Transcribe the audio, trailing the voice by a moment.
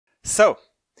So,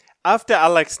 after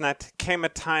AlexNet came a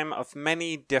time of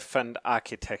many different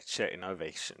architecture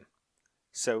innovation.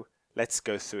 So, let's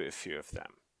go through a few of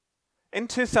them. In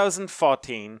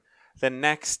 2014, the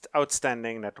next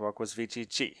outstanding network was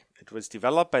VGG. It was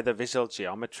developed by the Visual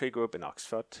Geometry Group in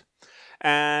Oxford,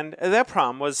 and their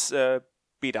problem was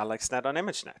beat AlexNet on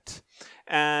ImageNet.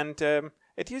 And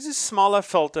it uses smaller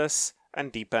filters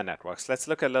and deeper networks. Let's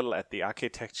look a little at the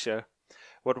architecture.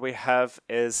 What we have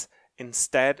is,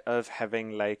 instead of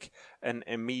having like an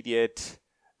immediate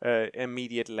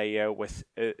layer with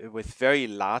very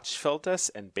large filters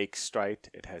and big stride,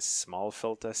 it has small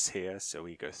filters here. So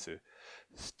we go through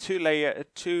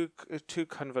two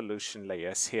convolution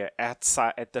layers here at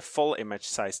the full image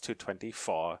size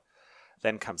 224.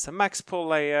 Then comes a max pool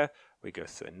layer. We go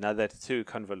through another 2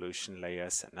 convolution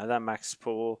layers, another max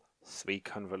pool, 3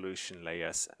 convolution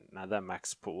layers, another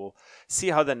max pool. See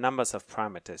how the numbers of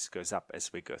parameters goes up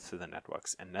as we go through the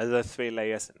networks. Another 3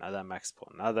 layers, another max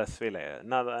pool, another 3 layer,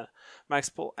 another max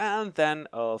pool, and then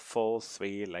a full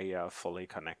 3 layer fully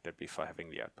connected before having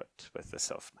the output with the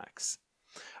softmax.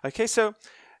 Okay, so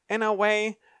in a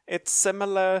way, it's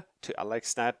similar to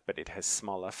AlexNet, but it has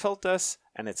smaller filters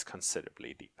and it's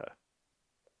considerably deeper.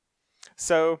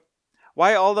 So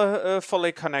why all the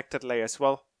fully connected layers?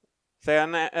 Well, they're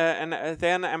an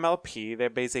MLP. They're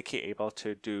basically able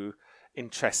to do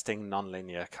interesting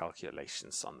nonlinear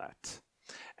calculations on that.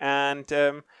 And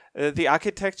the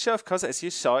architecture, of course, as you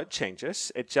saw, it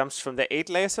changes. It jumps from the 8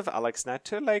 layers of AlexNet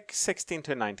to like 16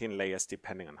 to 19 layers,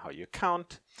 depending on how you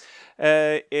count.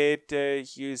 It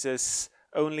uses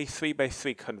only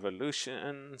 3x3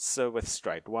 convolutions with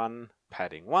stride 1,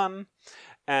 padding 1,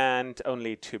 and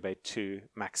only 2x2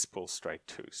 max pool stride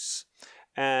 2s.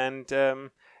 And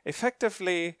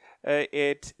effectively,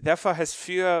 it therefore has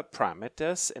fewer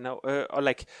parameters, or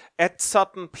like at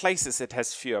certain places it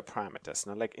has fewer parameters.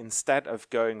 Now, like instead of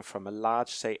going from a large,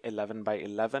 say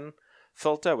 11x11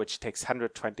 filter, which takes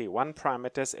 121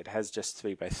 parameters, it has just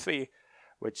 3x3,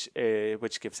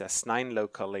 which gives us 9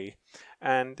 locally,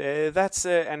 and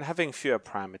and having fewer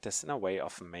parameters in a way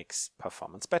often makes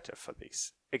performance better for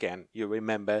these. Again, you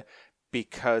remember,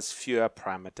 because fewer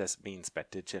parameters means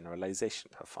better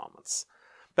generalization performance.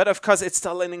 But of course, it's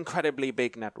still an incredibly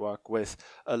big network with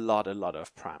a lot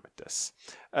of parameters.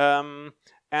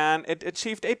 And it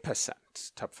achieved 8%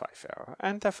 top 5 error,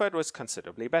 and therefore it was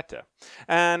considerably better.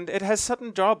 And it has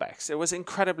certain drawbacks. It was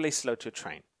incredibly slow to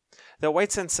train. The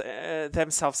weights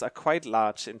themselves are quite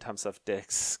large in terms of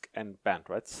disk and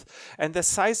bandwidth, and the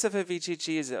size of a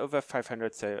VGG is over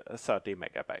 530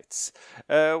 megabytes,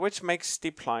 which makes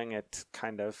deploying it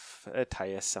kind of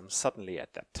tiresome suddenly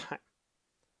at that time.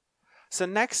 So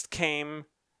next came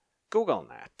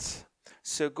GoogleNet.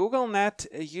 So GoogleNet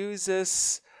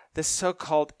uses the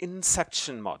so-called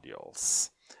inception modules,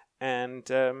 and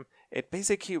it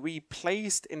basically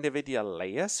replaced individual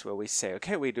layers where we say,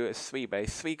 okay, we do a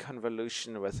 3x3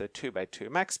 convolution with a 2x2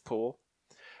 max pool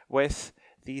with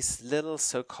these little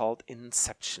so-called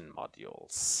inception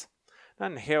modules.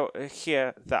 And here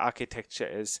the architecture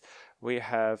is, we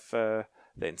have the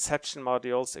inception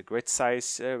modules, a grid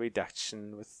size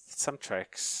reduction with some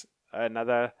tracks,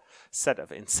 another set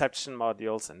of inception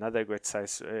modules, another grid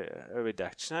size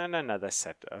reduction, and another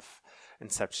set of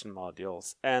inception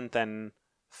modules, and then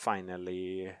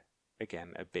finally,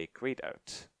 again, a big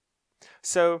readout.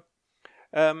 So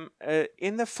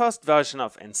in the first version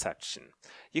of Inception,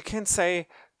 you can say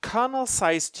kernel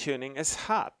size tuning is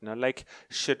hard. Now, like,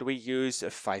 should we use a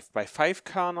 5x5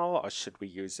 kernel, or should we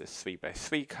use a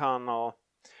 3x3 kernel,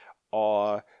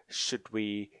 or should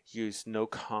we use no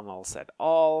kernels at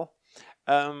all?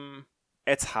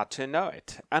 It's hard to know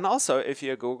it. And also, if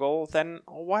you're Google, then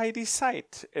why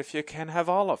decide if you can have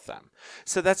all of them?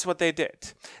 So that's what they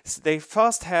did. So they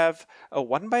first have a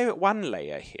 1x1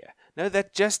 layer here. Now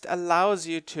that just allows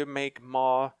you to make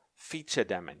more feature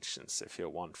dimensions if you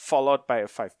want, followed by a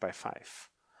 5x5.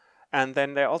 And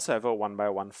then they also have a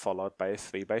 1x1 followed by a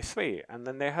 3x3. And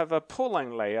then they have a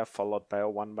pooling layer followed by a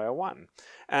 1x1.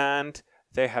 And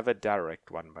they have a direct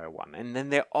 1x1, and then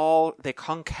they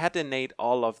concatenate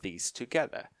all of these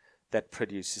together. That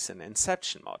produces an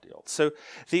inception module. So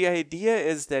the idea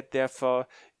is that therefore,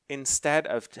 instead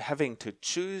of having to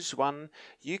choose one,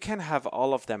 you can have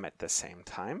all of them at the same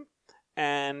time.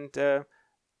 And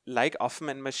like often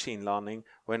in machine learning,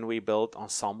 when we build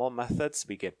ensemble methods,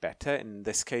 we get better. In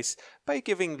this case, by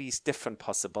giving these different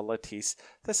possibilities,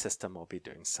 the system will be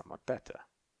doing somewhat better.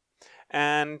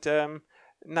 And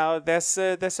now, there's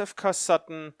of course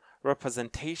certain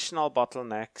representational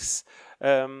bottlenecks.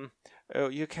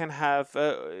 you can have,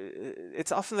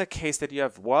 it's often the case that you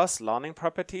have worse learning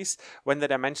properties when the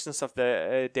dimensions of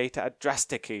the data are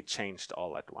drastically changed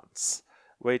all at once,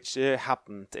 which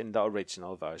happened in the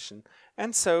original version.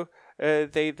 And so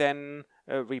they then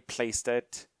replaced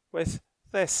it with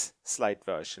this slide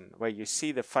version, where you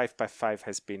see the 5x5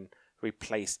 has been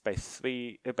replaced by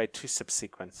two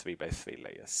subsequent 3x3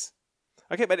 layers.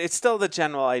 Okay, but it's still the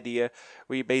general idea.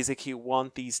 We basically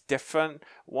want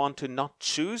to not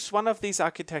choose one of these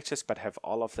architectures, but have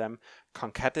all of them,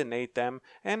 concatenate them,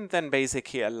 and then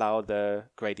basically allow the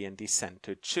gradient descent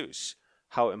to choose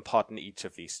how important each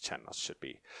of these channels should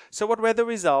be. So what were the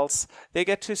results? They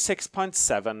get to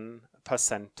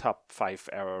 6.7% top 5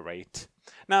 error rate.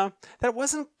 Now, that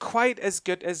wasn't quite as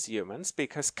good as humans,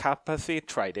 because Carpathy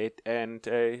tried it and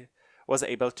was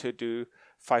able to do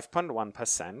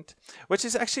 5.1%, which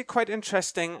is actually quite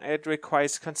interesting. It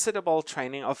requires considerable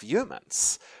training of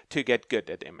humans to get good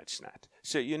at ImageNet.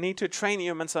 So you need to train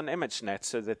humans on ImageNet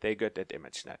so that they're good at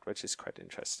ImageNet, which is quite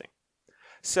interesting.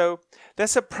 So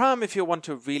there's a problem if you want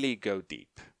to really go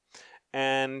deep.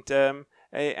 And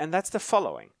that's the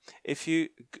following. If you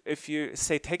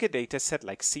say take a data set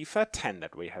like CFA 10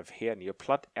 that we have here, and you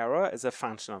plot error as a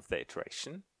function of the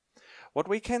iteration, what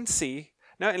we can see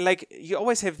now, like, you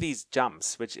always have these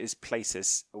jumps, which is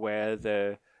places where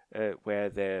the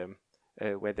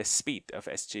speed of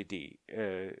SGD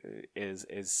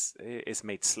is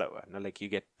made slower. Now, like, you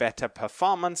get better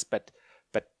performance, but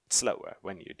slower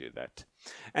when you do that.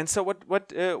 And so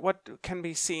what can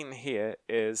be seen here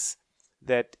is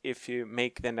that if you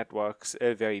make the networks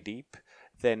very deep,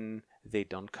 then they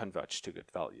don't converge to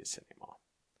good values anymore.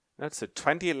 Now, so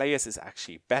 20 layers is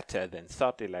actually better than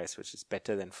 30 layers, which is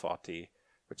better than 40,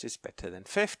 which is better than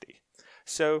 50.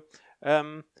 So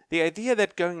the idea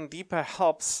that going deeper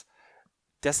helps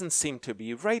doesn't seem to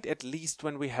be right, at least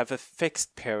when we have a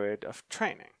fixed period of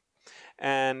training.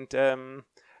 And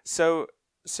so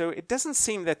it doesn't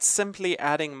seem that simply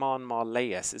adding more and more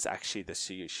layers is actually the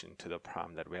solution to the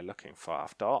problem that we're looking for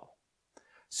after all.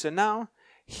 So now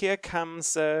here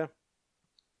comes the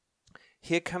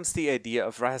idea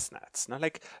of ResNets. Now,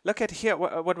 like, look at here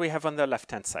what we have on the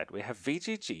left-hand side. We have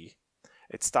VGG.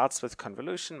 It starts with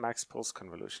convolution, max pools,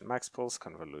 convolution, max pools,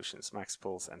 convolutions, max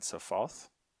pools, and so forth.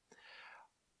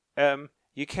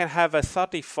 You can have a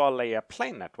 34-layer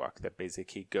plane network that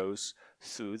basically goes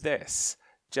through this,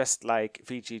 just like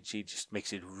VGG just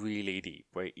makes it really deep,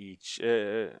 where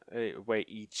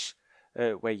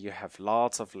you have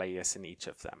lots of layers in each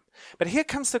of them. But here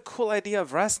comes the cool idea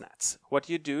of ResNets. What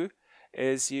you do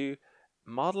is you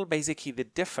model basically the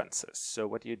differences. So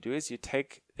what you do is you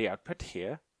take the output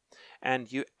here,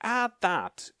 and you add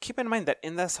that. Keep in mind that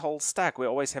in this whole stack, we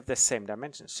always have the same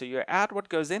dimensions. So you add what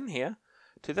goes in here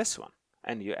to this one,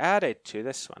 and you add it to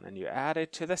this one, and you add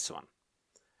it to this one.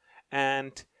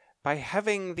 And by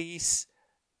having these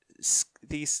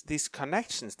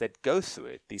connections that go through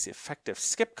it, these effective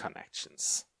skip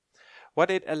connections,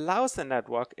 what it allows the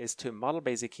network is to model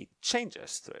basically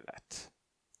changes through that,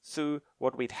 through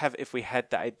what we'd have if we had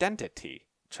the identity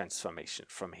transformation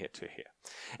from here to here.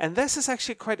 And this is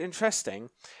actually quite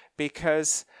interesting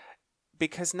because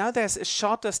now there's a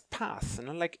shortest path. You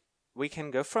know, like, we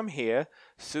can go from here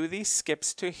through these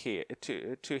skips to here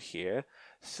to here,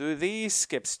 through these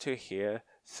skips to here,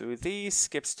 through these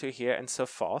skips to here, and so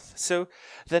forth. So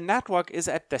the network is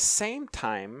at the same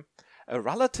time a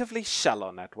relatively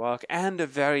shallow network and a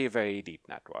very, very deep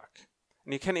network.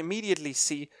 And you can immediately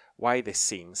see why this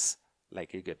seems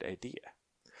like a good idea.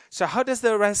 So how does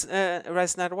the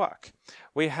ResNet work?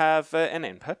 We have an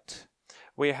input.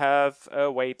 We have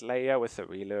a weight layer with a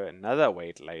ReLU, another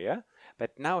weight layer.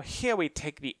 But now here we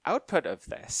take the output of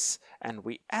this and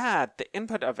we add the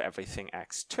input of everything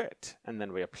X to it. And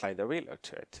then we apply the ReLU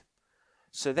to it.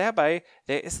 So thereby,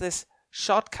 there is this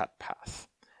shortcut path.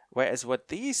 Whereas what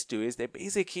these do is they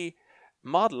basically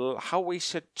model how we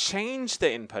should change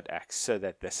the input X so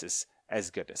that this is as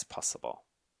good as possible.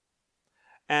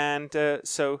 And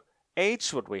so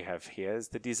H, what we have here, is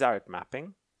the desired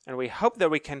mapping. And we hope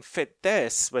that we can fit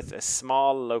this with a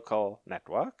small local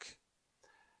network.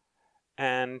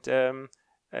 And if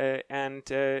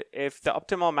the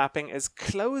optimal mapping is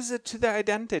closer to the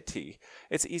identity,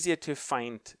 it's easier to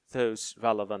find those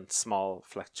relevant small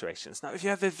fluctuations. Now, if you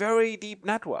have a very deep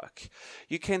network,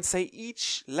 you can say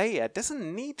each layer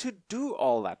doesn't need to do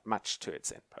all that much to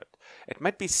its input. It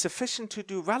might be sufficient to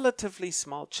do relatively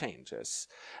small changes.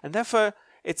 And therefore,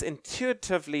 it's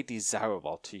intuitively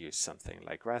desirable to use something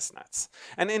like ResNets.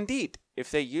 And indeed, if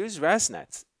they use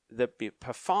ResNets, the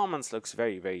performance looks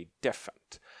very, very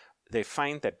different. They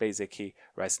find that basically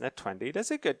ResNet 20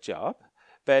 does a good job,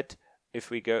 but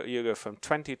if you go from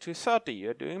 20 to 30,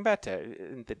 you're doing better.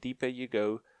 And the deeper you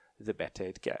go, the better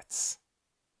it gets.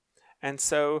 And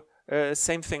so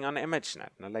same thing on ImageNet.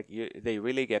 Like they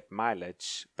really get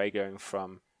mileage by going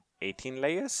from 18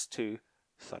 layers to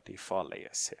 34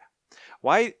 layers here.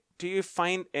 Why do you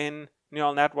find in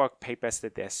neural network papers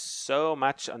that there's so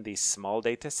much on these small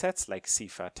data sets like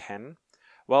CIFAR10?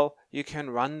 Well, you can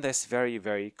run this very,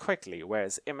 very quickly,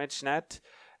 whereas ImageNet,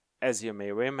 as you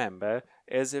may remember,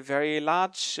 is a very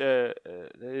large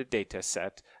data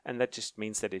set, and that just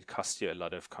means that it costs you a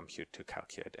lot of compute to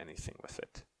calculate anything with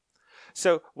it.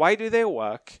 So why do they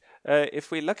work?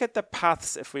 If we look at the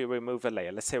paths, if we remove a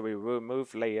layer, let's say we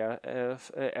remove layer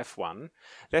F1,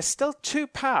 there's still two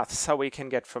paths how we can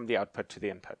get from the output to the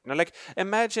input. Now, like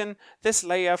imagine this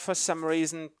layer for some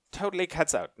reason totally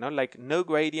cuts out. Like no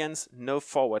gradients, no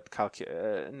forward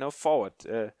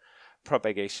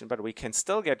propagation, but we can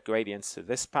still get gradients to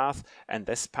this path, and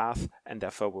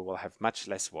therefore we will have much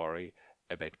less worry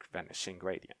about vanishing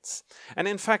gradients. And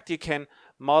in fact, you can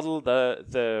model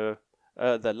the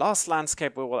loss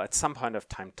landscape. We will at some point of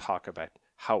time talk about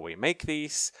how we make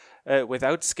these.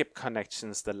 Without skip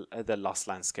connections, the loss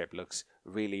landscape looks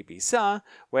really bizarre,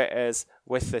 whereas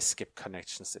with the skip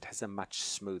connections, it has a much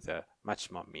smoother,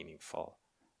 much more meaningful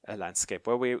landscape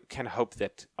where we can hope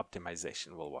that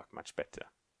optimization will work much better.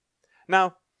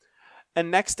 Now, a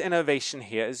next innovation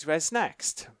here is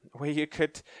ResNext, where you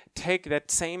could take that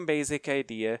same basic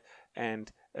idea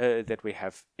and that we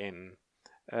have in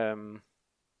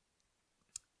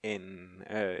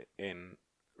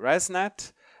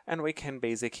ResNet, and we can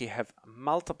basically have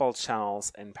multiple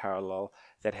channels in parallel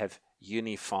that have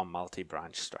uniform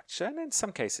multi-branch structure, and in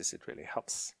some cases it really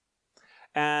helps.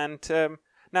 And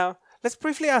now let's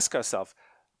briefly ask ourselves,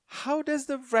 how does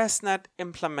the ResNet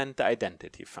implement the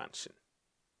identity function?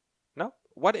 No?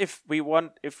 What if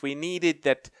we needed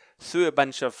that through a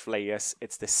bunch of layers,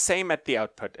 it's the same at the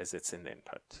output as it's in the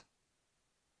input?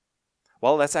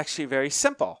 Well, that's actually very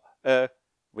simple.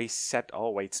 We set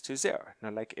all weights to 0.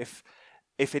 Now, like if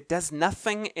it does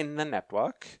nothing in the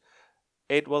network,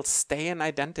 it will stay an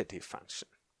identity function.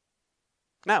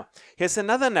 Now, here's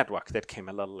another network that came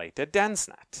a little later,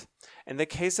 DenseNet. In the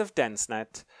case of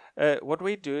DenseNet, what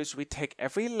we do is we take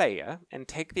every layer and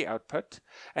take the output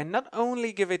and not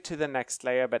only give it to the next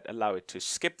layer, but allow it to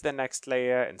skip the next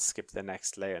layer and skip the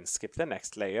next layer and skip the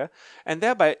next layer. And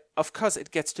thereby, of course, it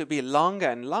gets to be longer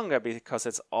and longer because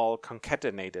it's all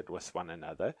concatenated with one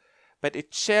another. But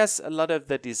it shares a lot of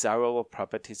the desirable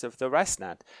properties of the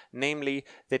ResNet, namely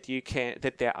that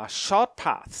there are short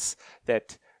paths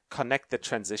that connect the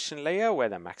transition layer where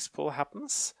the max pool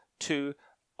happens to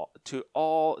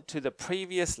the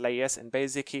previous layers, and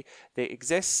basically they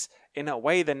exist in a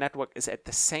way the network is at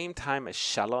the same time a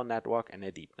shallow network and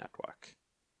a deep network.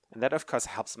 And that of course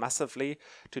helps massively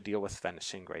to deal with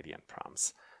vanishing gradient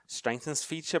problems. Strengthens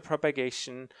feature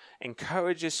propagation,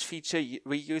 encourages feature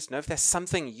reuse. Now, if there's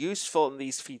something useful in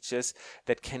these features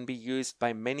that can be used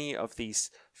by many of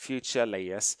these future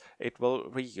layers, it will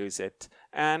reuse it.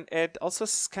 And it also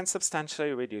can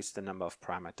substantially reduce the number of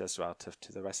parameters relative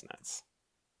to the ResNets.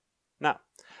 Now,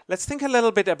 let's think a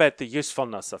little bit about the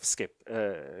usefulness of skip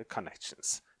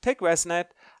connections. Take ResNet,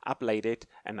 uplate it,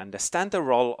 and understand the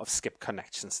role of skip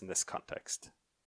connections in this context.